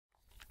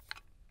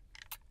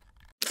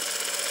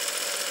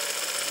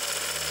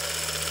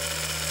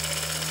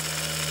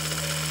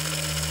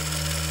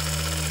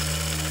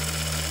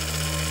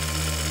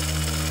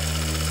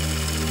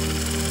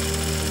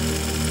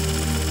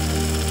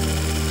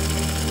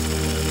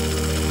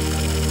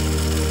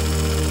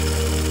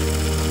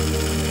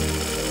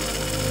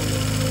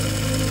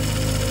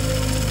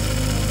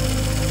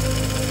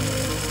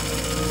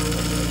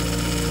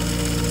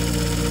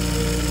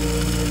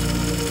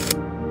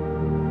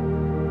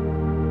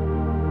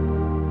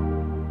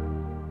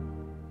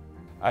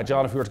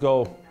John, if we were to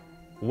go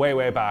way,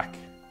 way back,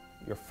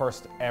 your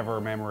first ever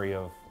memory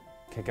of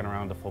kicking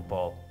around the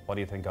football, what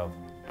do you think of?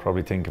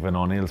 Probably think of an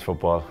O'Neill's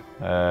football,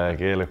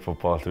 Gaelic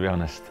football to be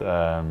honest.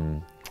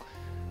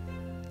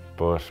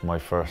 But my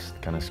first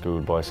kind of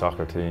schoolboy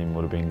soccer team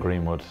would have been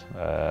Greenwood.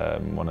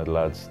 One of the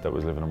lads that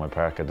was living in my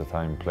park at the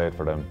time played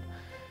for them,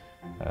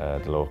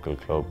 the local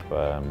club.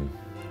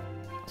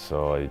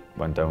 So I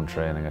went down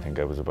training, I think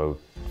I was about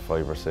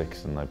 5 or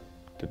 6, and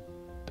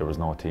there was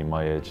no team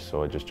my age,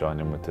 so I just joined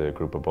in with the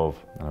group above.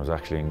 And I was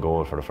actually in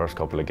goal for the first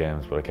couple of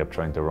games, but I kept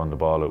trying to run the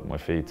ball out with my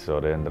feet,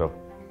 so they ended up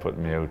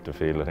putting me out the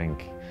field. I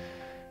think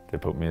they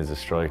put me as a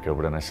striker,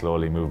 but then I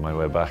slowly moved my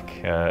way back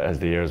as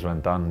the years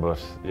went on. But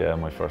yeah,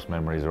 my first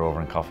memories are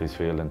over in Coffey's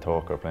Field in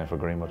Toker playing for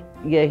Greenwood.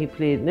 Yeah, he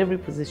played in every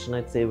position,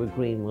 I'd say, with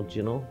Greenwood,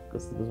 you know,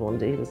 because there was one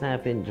day he was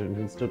half injured and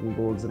he stood in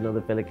goals,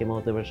 another fella came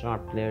out, they were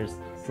sharp players.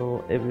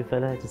 So every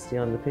fella had to stay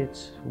on the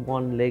pitch,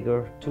 one leg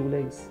or 2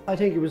 legs. I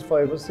think he was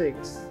 5 or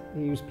 6.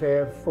 He used to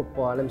play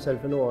football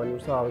himself and Owen,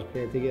 used to always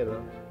play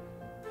together.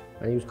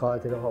 And he was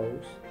called to the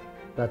house.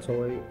 That's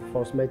how I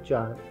first met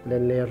John. And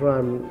then later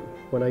on,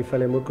 when I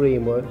fell in with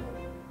Greenwood,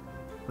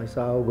 I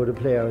saw how good a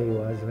player he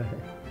was.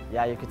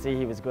 Yeah, you could see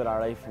he was good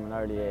alright from an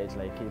early age.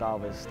 Like, he'd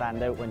always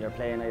stand out when you're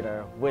playing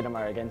either with him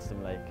or against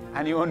him. Like,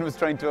 anyone was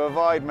trying to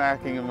avoid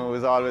marking him, it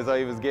was always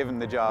I was given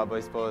the job, I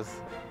suppose.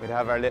 We'd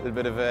have our little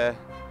bit of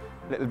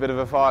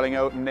a falling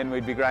out, and then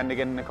we'd be grand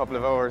again in a couple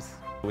of hours.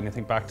 When you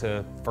think back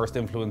to first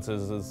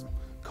influences as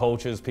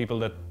coaches, people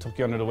that took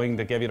you under the wing,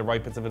 that gave you the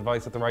right bits of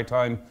advice at the right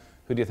time,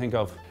 who do you think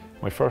of?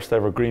 My first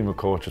ever Greenwood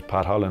coach was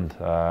Pat Holland.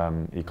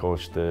 He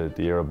coached the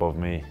year above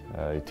me. He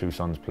had 2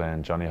 sons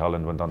playing. Johnny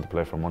Holland went on to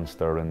play for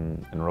Munster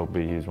in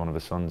rugby. He's one of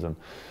his sons, and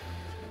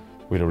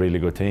we had a really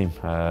good team.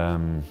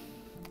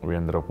 We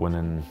ended up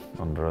winning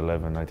under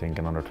 11, I think,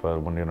 and under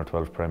 12, won the under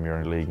 12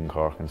 Premier League in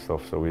Cork and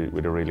stuff. So we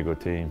had a really good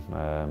team.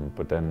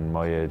 But then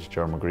my age,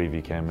 Jeremy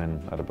McGreevy came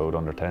in at about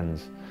under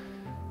 10s,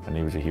 and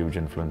he was a huge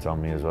influence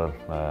on me as well.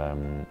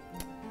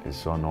 His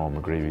son,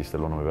 Owen McGreevy,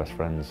 still one of my best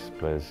friends,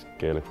 plays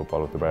Gaelic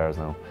football with the Bears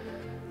now.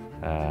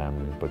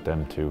 But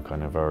them two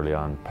kind of early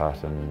on,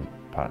 Pat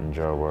and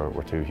Ger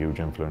were 2 huge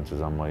influences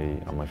on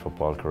my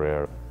football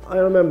career. I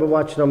remember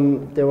watching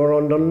them. They were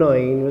under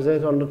 9, was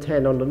it? Under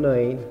 10, under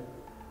 9,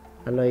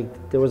 and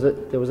like there was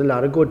a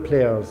lot of good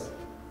players.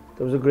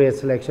 There was a great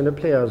selection of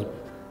players,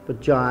 but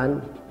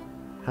John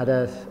had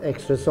that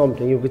extra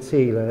something you could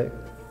see, like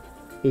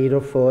either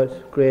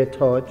foot, great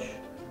touch,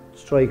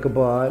 strike a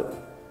ball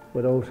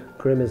without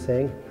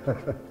grimacing.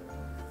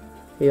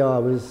 He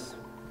always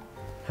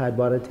had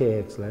what it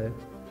takes, like,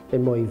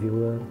 in my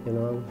view, you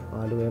know,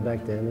 all the way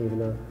back then, even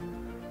though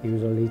he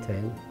was only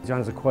 10.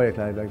 John's a quiet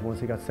lad. Like, once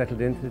he got settled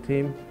into the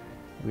team,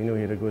 we knew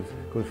he had a good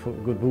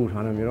boot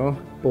on him, you know.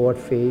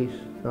 Both feet,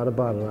 not a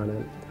bother on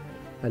him.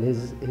 And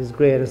his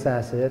greatest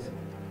asset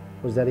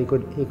was that he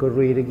could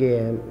read a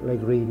game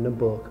like reading a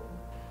book.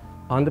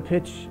 On the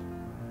pitch,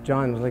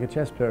 John was like a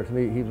chess player to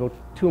me. He was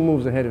about 2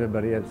 moves ahead of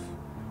everybody else.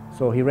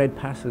 So he read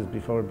passes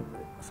before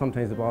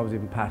sometimes the ball was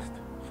even passed.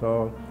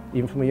 So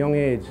even from a young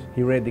age,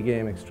 he read the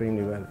game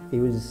extremely well. He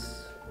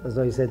was, as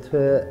I said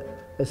to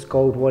a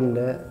scout one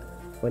day,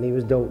 when he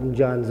was doubting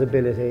John's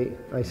ability,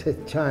 I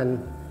said,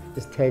 John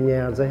is 10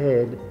 yards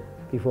ahead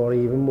before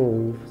he even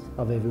moves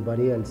of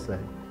everybody else.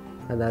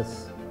 And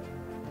that's,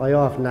 I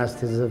often asked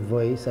his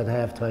advice at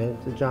half-time,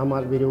 so John,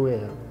 what do we do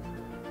here?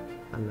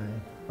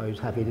 And I was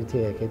happy to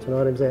take it, you know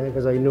what I'm saying?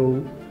 Because I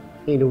knew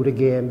he knew the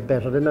game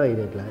better than I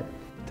did. Like.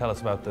 Tell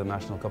us about the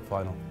National Cup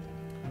final.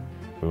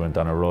 We went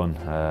on a run,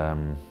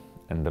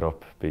 ended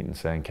up beating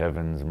St.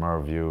 Kevin's,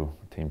 Merview,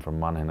 a team from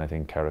Monaghan, I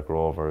think, Carrick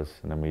Rovers,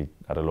 and then we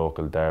had a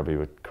local derby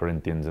with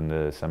Corinthians in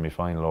the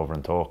semi-final over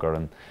in Toker,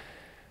 and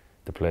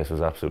the place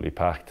was absolutely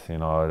packed. You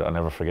know, I'll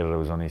never forget it. I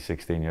was only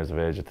 16 years of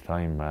age at the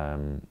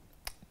time,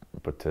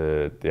 but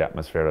the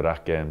atmosphere of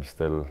that game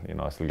still, you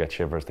know, I still get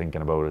shivers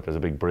thinking about it. There's a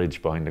big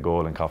bridge behind the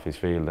goal in Coffey's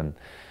Field, and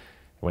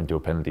went to a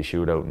penalty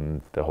shootout,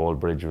 and the whole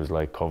bridge was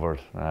like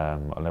covered.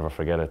 I'll never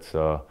forget it.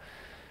 So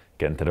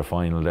getting to the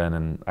final then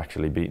and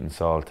actually beating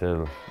Salt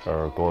Hill,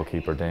 our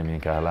goalkeeper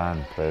Damien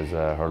Cahalan plays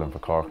hurling for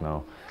Cork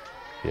now.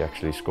 He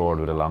actually scored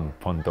with a long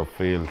punt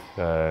upfield.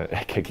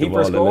 Kicked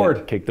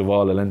the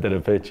ball into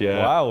the pitch.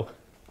 Yeah. Wow.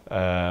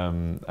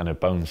 And it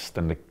bounced,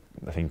 and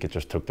I think it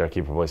just took their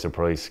keeper by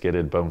surprise.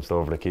 Skidded, bounced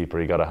over the keeper.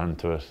 He got a hand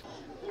to it.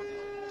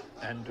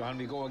 And on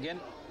we go again.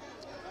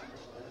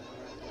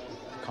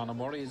 Conor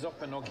Murray is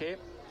up and okay.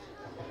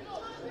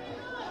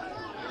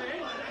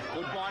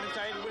 Good ball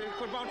inside,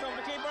 good bounce over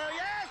the keeper.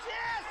 Yes,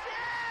 yes,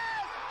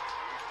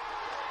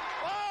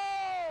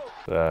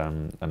 yes!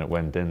 Oh! And it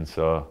went in,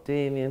 so.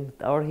 Damien,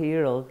 our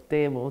hero,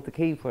 Damo, the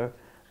keeper,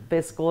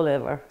 best goal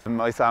ever.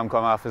 I saw him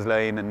come off his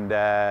line and,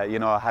 you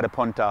know, had a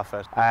punt off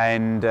it.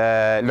 And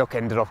look,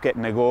 ended up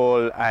getting a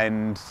goal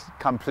and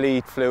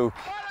complete fluke.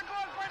 What a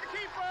goal by the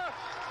keeper!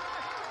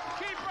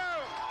 Keeper!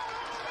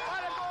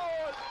 What a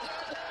goal!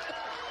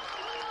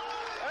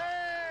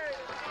 Hey!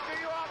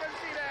 Do you often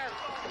see that?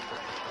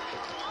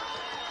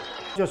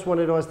 Just one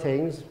of those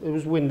things. It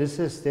was wind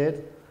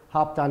assisted.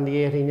 hopped on the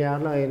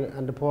 18-yard line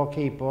and the poor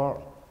keeper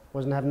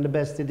wasn't having the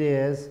best of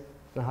days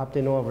and I hopped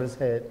in over his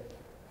head.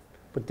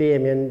 But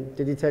Damien,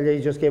 did he tell you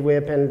he just gave away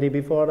a penalty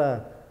before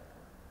that?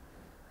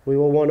 We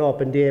were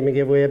 1-up and Damien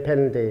gave away a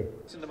penalty.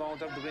 It's in the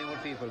mount of the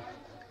Greenwood people.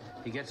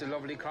 He gets a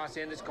lovely cross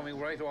in, it's coming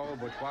right over,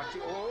 but watch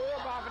it. Oh,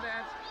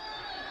 confidence!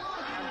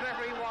 And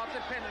referee wants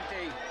a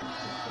penalty.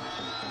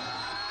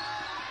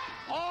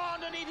 Oh,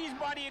 underneath his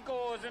body it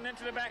goes and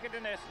into the back of the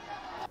net.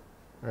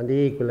 And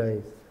he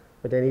equalised.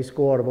 But then he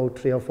scored about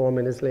 3 or 4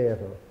 minutes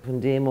later. When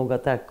Damo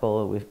got that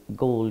goal,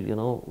 you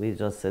know, we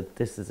just said,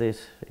 this is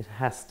it. It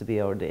has to be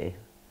our day.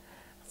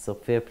 So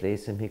fair play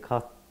to him. He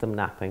caught them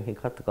napping. He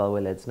caught the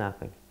Galway lads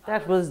napping.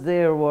 That was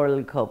their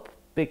World Cup.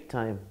 Big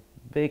time.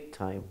 Big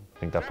time. I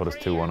think that put us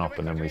 2-1 up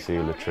and then we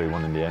sealed it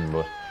 3-1 in the end,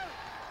 but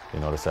you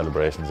know, the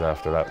celebrations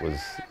after that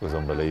was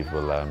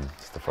unbelievable.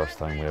 It's the first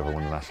time we ever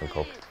won the National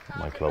Cup at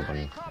my club,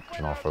 and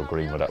you know, for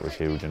Greenwood that was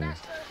huge, and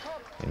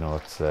you know,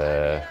 it's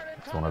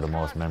one of the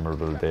most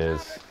memorable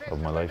days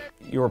of my life.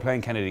 You were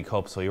playing Kennedy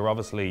Cup, so you're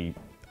obviously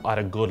at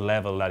a good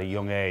level at a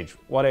young age.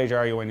 What age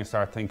are you when you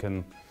start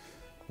thinking,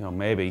 you know,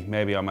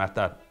 maybe I'm at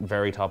that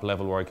very top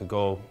level where I could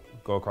go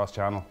across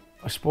channel?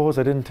 I suppose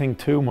I didn't think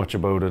too much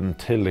about it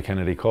until the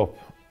Kennedy Cup.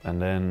 And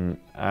then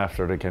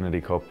after the Kennedy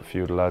Cup, a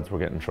few of the lads were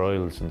getting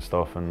trials and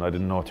stuff, and I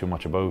didn't know too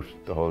much about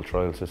the whole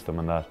trial system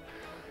and that.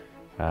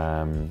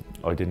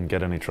 I didn't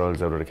get any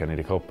trials out of the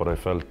Kennedy Cup, but I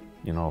felt,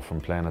 you know,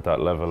 from playing at that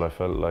level, I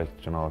felt like,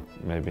 you know,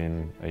 maybe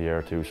in a year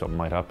or two something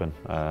might happen.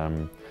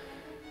 And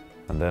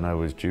then I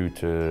was due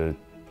to,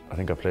 I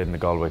think I played in the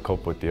Galway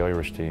Cup with the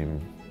Irish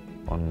team,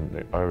 on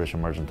the Irish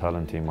Emerging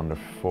Talent team under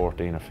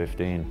 14 or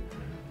 15.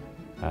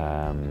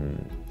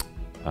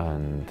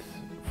 And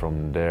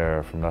from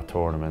there, from that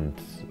tournament,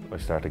 I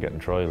started getting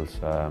trials.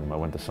 I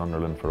went to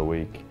Sunderland for a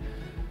week,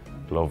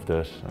 loved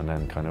it, and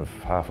then kind of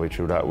halfway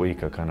through that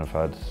week I kind of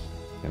had,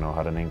 you know,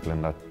 had an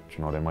inkling that,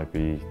 you know, they might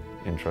be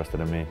interested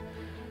in me.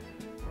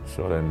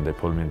 So then they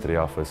pulled me into the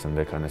office and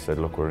they kind of said,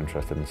 look, we're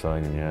interested in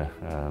signing you.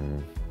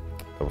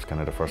 That was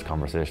kind of the first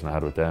conversation I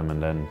had with them,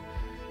 and then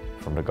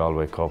from the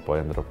Galway Cup I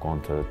ended up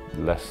going to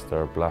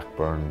Leicester,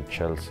 Blackburn,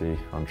 Chelsea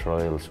on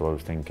trial, so I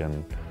was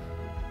thinking,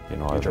 you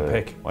know,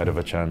 I'd have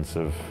a chance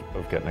of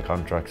getting a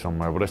contract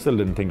somewhere, but I still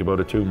didn't think about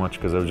it too much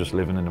because I was just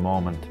living in the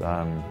moment.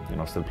 You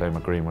know, still playing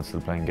with Greenwood,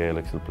 still playing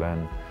Gaelic, still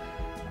playing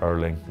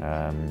hurling.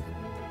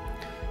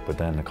 But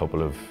then a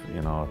couple of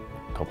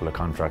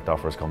contract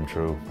offers come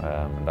through,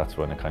 and that's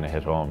when it kind of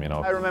hit home, you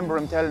know. I remember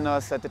him telling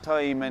us at the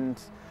time, and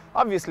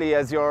obviously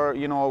as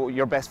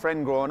your best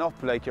friend growing up,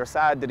 like, you're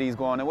sad that he's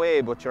going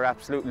away, but you're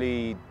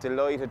absolutely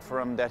delighted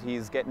for him that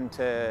he's getting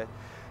to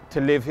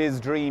live his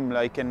dream,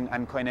 like,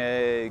 and kind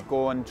of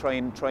go and try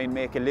and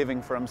make a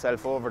living for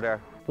himself over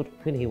there. But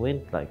when he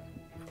went, like,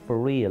 for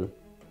real,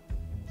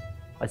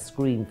 I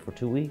screamed for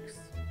 2 weeks.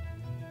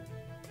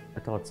 I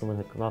thought someone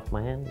had cut off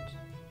my hand.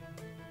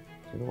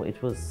 You know, it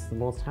was the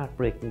most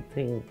heartbreaking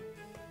thing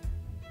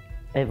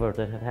ever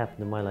that had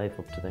happened in my life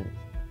up to then.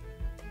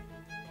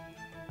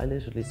 I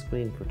literally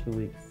screamed for 2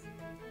 weeks.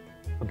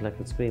 Until I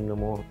could scream no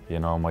more. You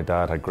know, my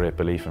dad had great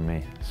belief in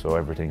me, so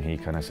everything he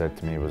kind of said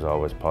to me was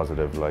always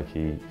positive. Like,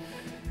 you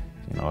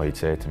know, he'd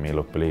say to me,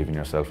 look, believe in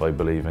yourself, I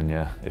believe in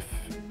you.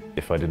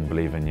 If I didn't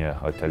believe in you,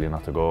 I'd tell you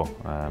not to go.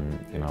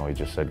 You know, he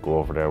just said, go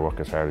over there,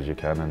 work as hard as you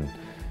can, and,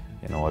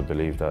 you know, I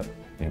believe that,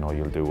 you know,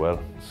 you'll do well.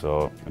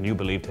 So. And you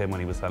believed him when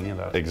he was telling you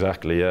that?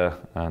 Exactly, yeah,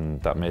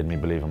 and that made me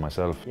believe in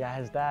myself. Yeah,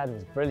 his dad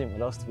was brilliant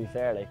with us, to be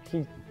fair. Like,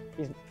 he's,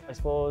 I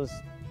suppose,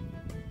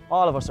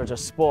 all of us are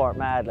just sport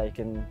mad, like,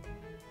 and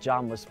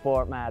John was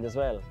sport mad as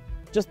well.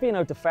 Just being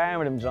out the farm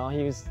with him, you know,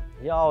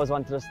 he always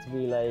wanted us to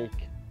be like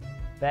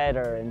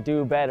better and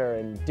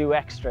do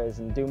extras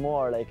and do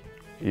more. Like,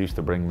 he used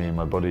to bring me and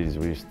my buddies.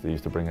 He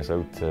used to bring us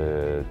out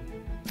to,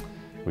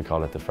 we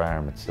call it the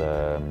farm. It's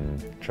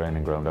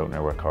training ground out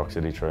there where Cork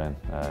City train,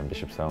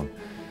 Bishopstown.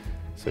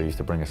 So he used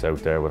to bring us out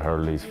there with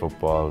hurleys,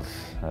 footballs,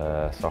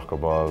 soccer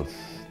balls,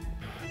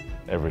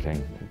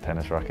 everything,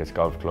 tennis rackets,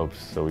 golf clubs.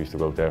 So we used to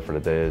go out there for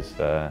the days,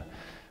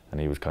 and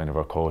he was kind of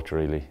our coach,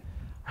 really.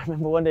 I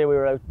remember one day we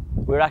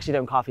were actually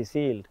down Coffey's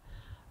Field,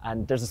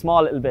 and there's a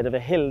small little bit of a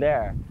hill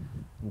there.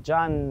 And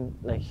John,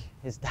 like,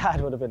 his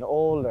dad would have been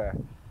older,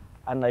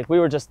 and like, we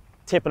were just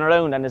tipping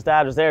around and his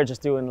dad was there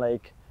just doing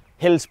like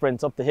hill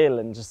sprints up the hill,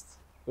 and just,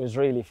 it was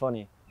really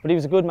funny. But he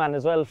was a good man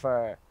as well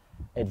for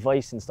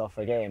advice and stuff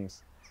for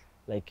games.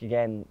 Like,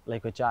 again,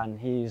 like with John,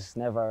 he's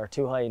never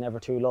too high, never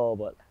too low,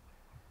 but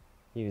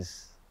he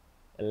was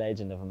a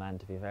legend of a man,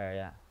 to be fair,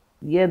 yeah.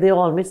 Yeah, they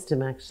all missed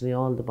him actually.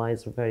 All the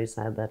boys were very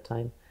sad that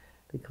time,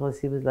 because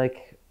he was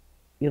like,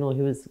 you know,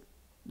 he was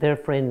their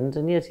friend,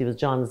 and yet he was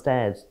John's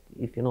dad,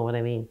 if you know what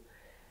I mean.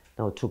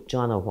 Now, it took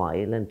John a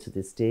while, and to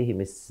this day he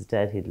misses his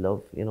dad he'd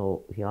love. You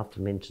know, he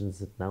often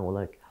mentions it now,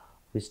 like,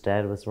 wish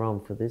dad was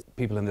around for this.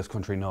 People in this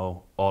country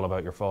know all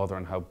about your father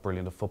and how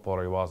brilliant a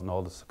footballer he was and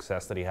all the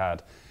success that he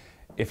had.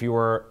 If you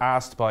were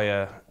asked by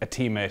a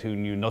teammate who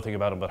knew nothing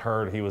about him but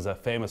heard he was a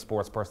famous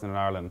sports person in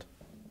Ireland,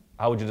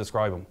 how would you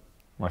describe him?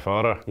 My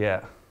father?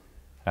 Yeah.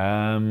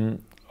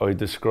 I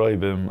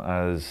describe him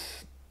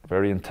as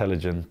very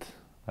intelligent,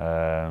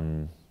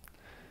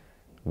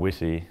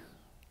 witty,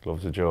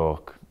 loves a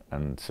joke,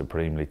 and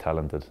supremely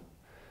talented.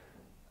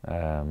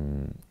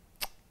 And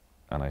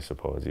I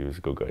suppose he was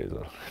a good guy as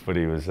well. But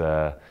he was,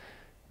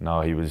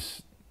 no, he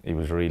was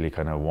really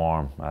kind of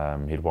warm.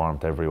 He'd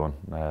warmed everyone.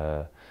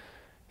 I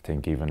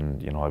think even,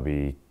 you know,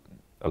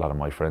 a lot of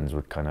my friends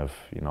would kind of,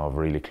 you know, have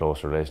really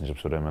close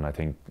relationships with him, and I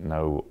think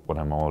now when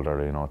I'm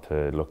older, you know,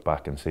 to look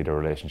back and see the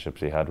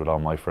relationships he had with all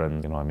my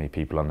friends, you know, I meet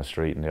people on the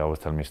street and they always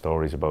tell me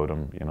stories about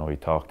him. You know,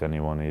 he'd talk to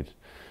anyone.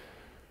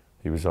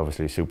 He was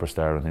obviously a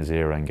superstar in his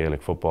era in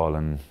Gaelic football,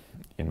 and,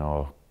 you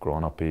know,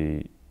 growing up,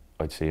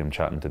 I'd see him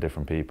chatting to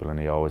different people, and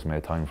he always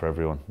made time for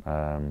everyone.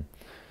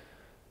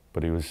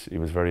 But he was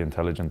very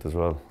intelligent as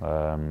well.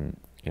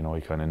 You know,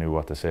 he kind of knew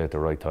what to say at the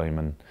right time,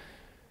 and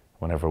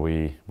whenever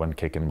we went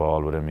kicking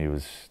ball with him, he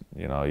was,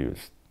 you know, he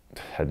was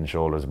head and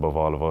shoulders above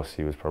all of us.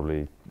 He was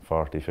probably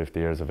 40, 50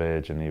 years of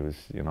age, and he was,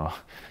 you know,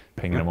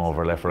 pinging him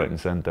over left, right and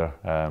centre,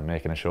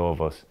 making a show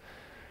of us.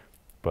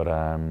 But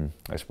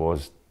I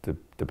suppose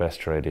the best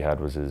trait he had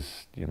was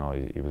his, you know,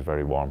 he was a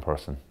very warm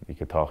person. He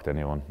could talk to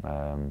anyone.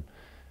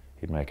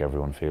 He'd make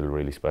everyone feel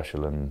really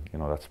special, and, you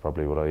know, that's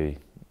probably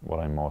what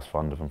I'm most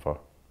fond of him for.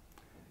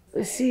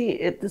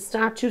 See, at the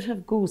start you'd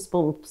have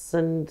goosebumps,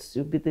 and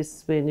you'd be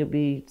this way, and you'd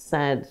be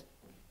sad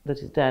that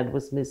his dad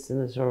was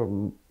missing it,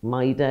 or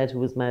my dad, who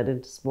was mad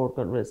into sport,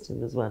 got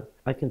arrested as well.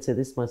 I can say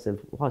this myself,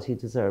 what he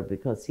deserved,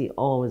 because he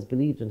always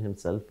believed in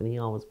himself, and he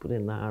always put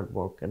in the hard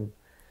work, and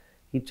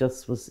he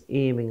just was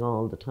aiming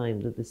all the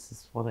time that this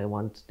is what I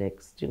want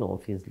next, you know,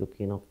 if he's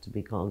lucky enough to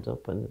be called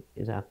up, and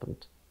it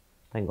happened.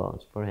 Thank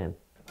God for him.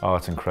 Oh,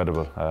 it's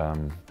incredible.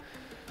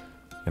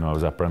 You know, I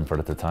was at Brentford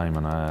at the time,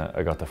 and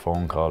I got the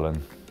phone call, and,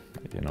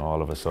 you know,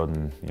 all of a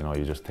sudden, you know,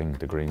 you just think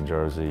the green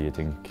jersey, you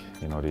think,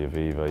 you know, the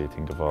Aviva, you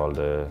think of all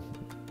the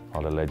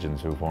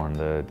legends who've worn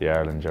the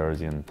Ireland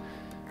jersey, and,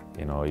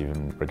 you know,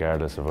 even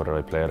regardless of whether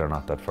I played or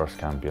not that first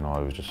camp, you know, I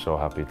was just so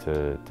happy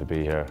to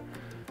be here.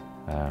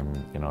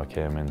 You know, I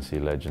came in to see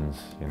legends,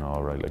 you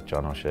know, right, like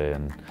John O'Shea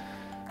and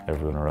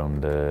everyone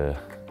around the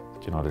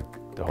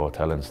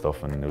hotel and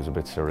stuff, and it was a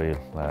bit surreal,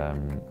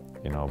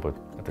 you know, but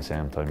at the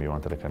same time you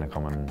wanted to kind of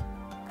come and,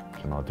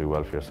 you know, do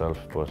well for yourself.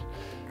 But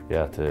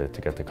yeah, to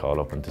get the call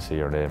up and to see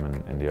your name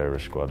in the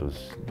Irish squad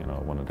was, you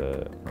know, one of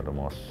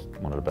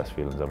the best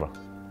feelings ever.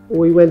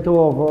 We went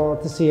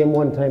over to see him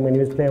one time when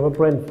he was playing with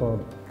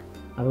Brentford,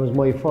 and it was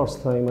my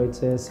first time, I'd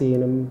say,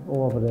 seeing him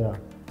over there.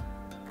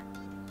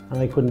 And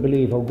I couldn't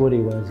believe how good he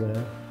was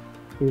there.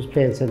 He was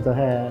playing centre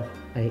half,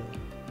 like,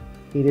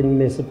 he didn't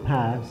miss a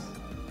pass,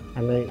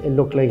 and it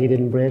looked like he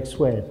didn't break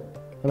sweat.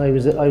 And I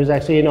was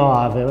actually in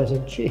awe of him. I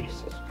said,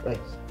 Jesus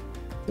Christ,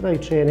 did I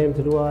train him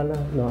to do all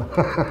that? No.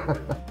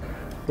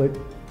 But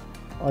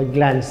I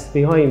glanced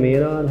behind me, you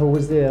know, and who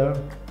was there?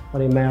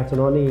 Only Martin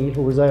O'Neill,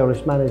 who was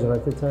Irish manager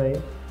at the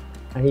time,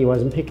 and he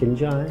wasn't picking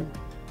John.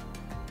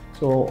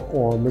 So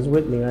Owen was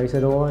with me. I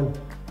said, Owen,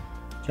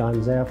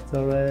 John's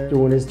after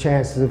doing his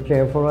chances of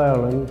playing for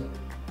Ireland.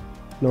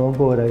 No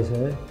good, I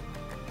said.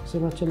 I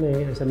said, what you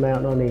mean? I said,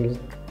 Martin O'Neill's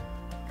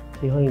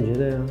behind you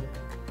there.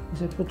 He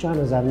said, but John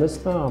is having a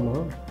storm,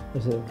 huh? I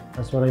said,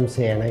 that's what I'm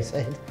saying. I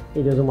said,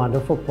 he doesn't want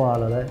a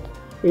footballer, that.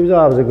 He was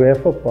always a great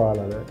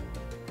footballer, that.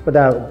 But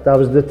that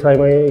was the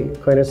time I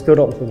kind of stood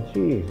up and thought,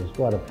 Jesus,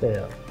 what a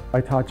player. I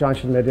thought John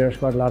should have made the Irish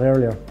squad a lot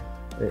earlier,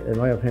 in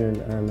my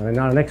opinion. And I'm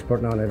not an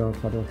expert now, and I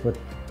don't know, but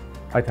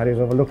I thought he was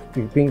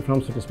overlooked, being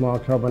from such a small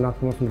club and not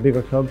coming from the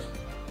bigger clubs.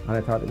 And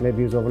I thought maybe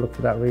he was overlooked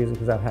for that reason,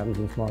 because that happens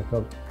in small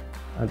clubs.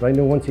 And I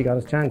knew once he got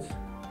his chance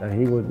that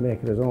he would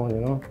make it his own,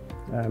 you know.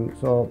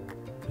 So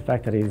the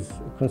fact that he's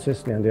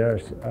consistently on the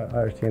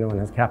Irish team, and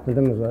has captained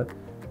them as well,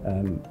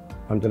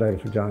 I'm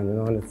delighted for John, you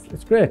know, and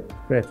it's great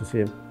to see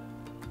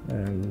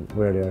him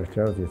wear the Irish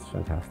jersey. It's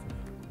fantastic.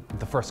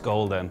 The first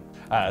goal then,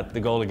 the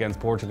goal against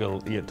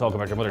Portugal, you talk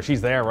about your mother,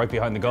 she's there right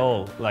behind the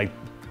goal. Like,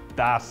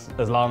 that,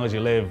 as long as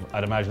you live,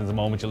 I'd imagine is a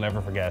moment you'll never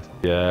forget.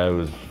 Yeah, it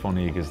was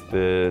funny because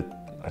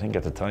I think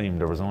at the time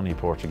there was only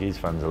Portuguese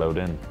fans allowed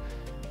in,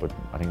 but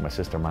I think my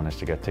sister managed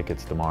to get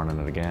tickets the morning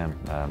of the game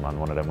on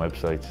one of them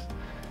websites.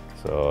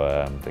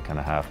 So they kind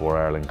of half wore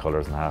Ireland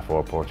colours and half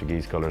wore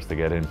Portuguese colours to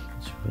get in.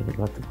 She really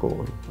got the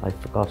goal. I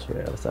forgot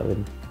where I was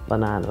having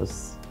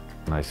bananas.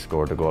 And I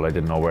scored the goal. I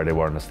didn't know where they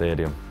were in the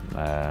stadium.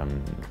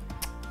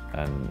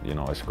 And, you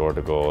know, I scored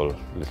the goal,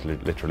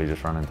 literally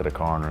just ran into the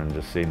corner and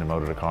just seeing them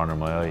out of the corner of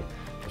my eye,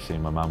 just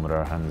seeing my mum with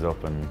her hands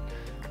up, and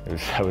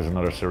that was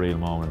another surreal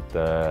moment.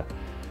 But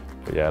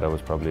yeah, that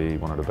was probably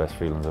one of the best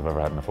feelings I've ever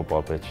had in a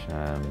football pitch.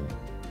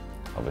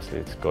 Obviously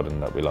it's good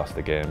in that we lost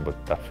the game,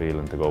 but that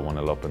feeling to go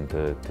 1-0 up and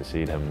to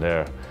see them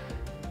there,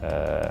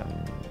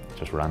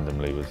 just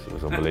randomly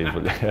was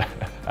unbelievable.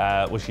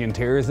 Was she in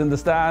tears in the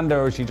stand,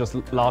 or she just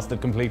lost it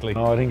completely?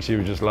 No, I think she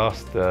was just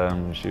lost.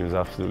 She was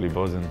absolutely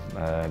buzzing.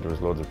 There was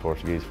loads of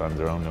Portuguese fans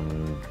around them,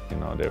 and, you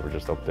know, they were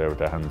just up there with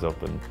their hands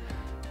up, and,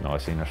 you know, I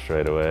seen her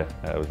straight away.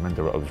 I was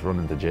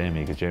running to Jamie,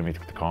 because Jamie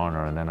took the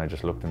corner, and then I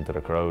just looked into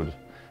the crowd,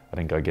 I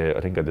think I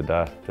did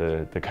that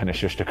to kind of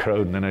shush the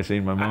crowd, and then I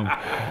seen my mum,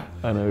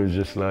 and I was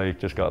just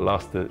got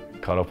lost,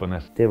 caught up in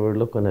it. They were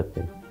looking at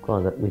me.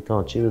 God, we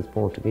thought she was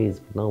Portuguese,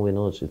 but now we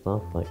know she's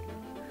not. Like,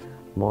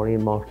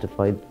 Maureen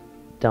mortified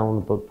down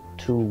about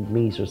 2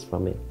 meters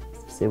from me.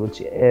 Say, would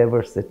she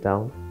ever sit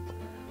down?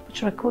 But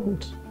sure, I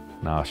couldn't.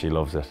 No, she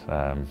loves it.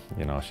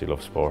 You know, she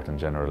loves sport in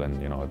general,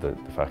 and you know the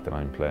fact that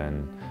I'm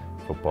playing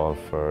football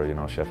for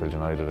Sheffield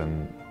United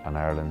and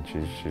Ireland,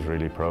 she's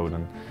really proud,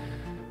 and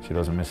she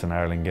doesn't miss an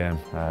Ireland game.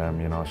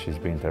 You know, she's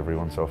been to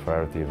everyone so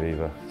far at the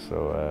Aviva,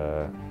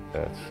 so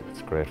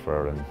it's great for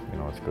her, and you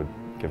know it's good.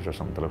 Gives her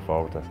something to look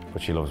forward to.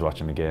 But she loves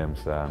watching the games.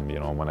 You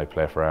know, when I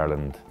play for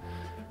Ireland,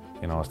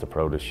 you know, it's the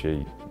proudest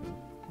she.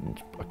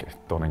 I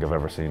don't think I've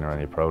ever seen her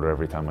any prouder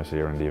every time I see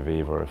her in the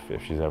Aviva, or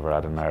if she's ever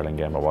had an Ireland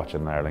game or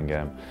watching an Ireland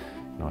game.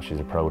 You know, she's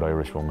a proud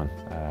Irish woman.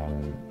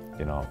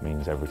 You know, it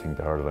means everything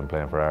to her that I'm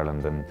playing for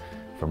Ireland, and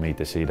for me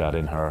to see that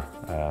in her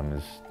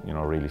is, you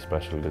know, really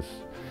special, because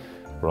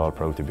we're all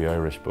proud to be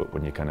Irish. But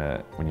when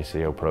you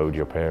see how proud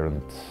your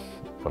parents,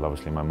 well,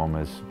 obviously my mum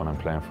is, when I'm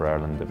playing for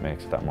Ireland, it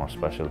makes it that more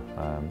special.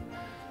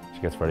 She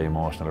gets very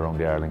emotional around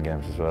the Ireland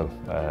games as well,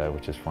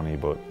 which is funny,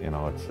 but you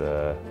know,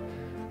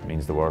 it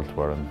means the world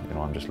to her, and you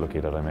know, I'm just lucky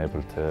that I'm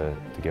able to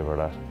give her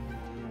that.